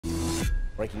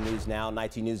Breaking news now.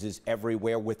 19 News is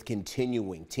everywhere with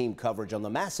continuing team coverage on the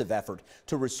massive effort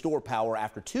to restore power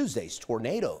after Tuesday's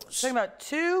tornadoes. Talking about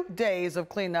 2 days of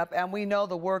cleanup, and we know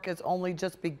the work is only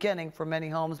just beginning for many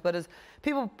homes. But as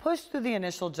people push through the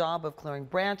initial job of clearing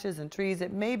branches and trees,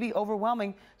 it may be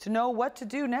overwhelming to know what to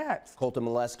do next. Colton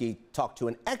Molesky talked to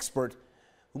an expert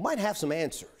who might have some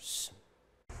answers.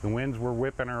 The winds were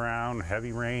whipping around,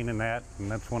 heavy rain and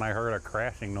that's when I heard a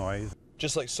crashing noise.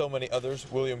 Just like so many others,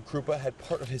 William Krupa had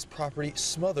part of his property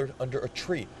smothered under a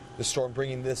tree. The storm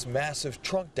bringing this massive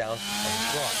trunk down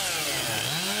and dropped.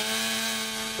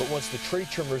 But once the tree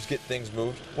trimmers get things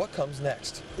moved, what comes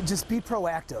next? Just be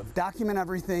proactive. Document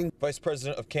everything. Vice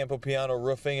President of Campopiano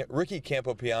Roofing, Ricky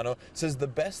Campopiano, says the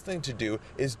best thing to do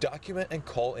is document and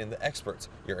call in the experts.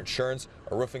 Your insurance,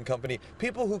 a roofing company,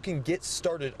 people who can get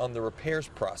started on the repairs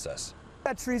process.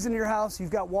 You've got trees in your house,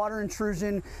 you've got water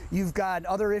intrusion, you've got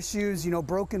other issues,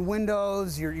 broken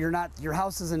windows, your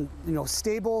house isn't,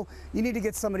 stable. You need to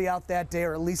get somebody out that day,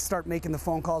 or at least start making the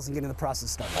phone calls and getting the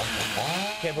process started.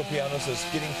 Campopiano says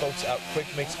getting folks out quick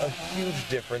makes a huge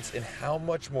difference in how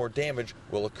much more damage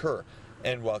will occur.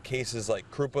 And while cases like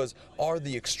Krupa's are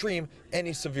the extreme,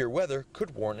 any severe weather could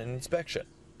warrant an inspection.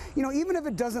 Even if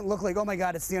it doesn't look like, oh my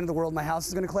God, it's the end of the world, my house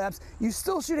is going to collapse, you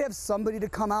still should have somebody to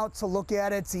come out to look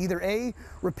at it, to either A,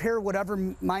 repair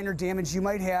whatever minor damage you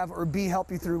might have, or B,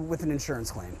 help you through with an insurance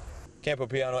claim.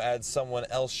 Campopiano adds someone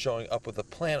else showing up with a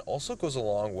plan also goes a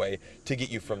long way to get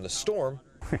you from the storm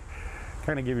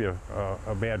Kind of give you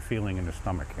a bad feeling in the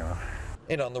stomach,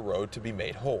 and on the road to be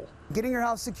made whole. Getting your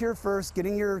house secure first,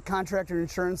 getting your contractor and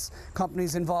insurance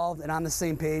companies involved and on the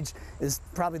same page is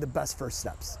probably the best first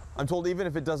steps. I'm told even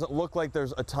if it doesn't look like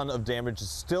there's a ton of damage, it's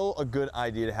still a good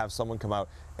idea to have someone come out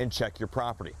and check your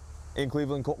property. In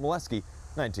Cleveland, Colton Molesky,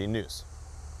 19 News.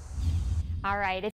 All right.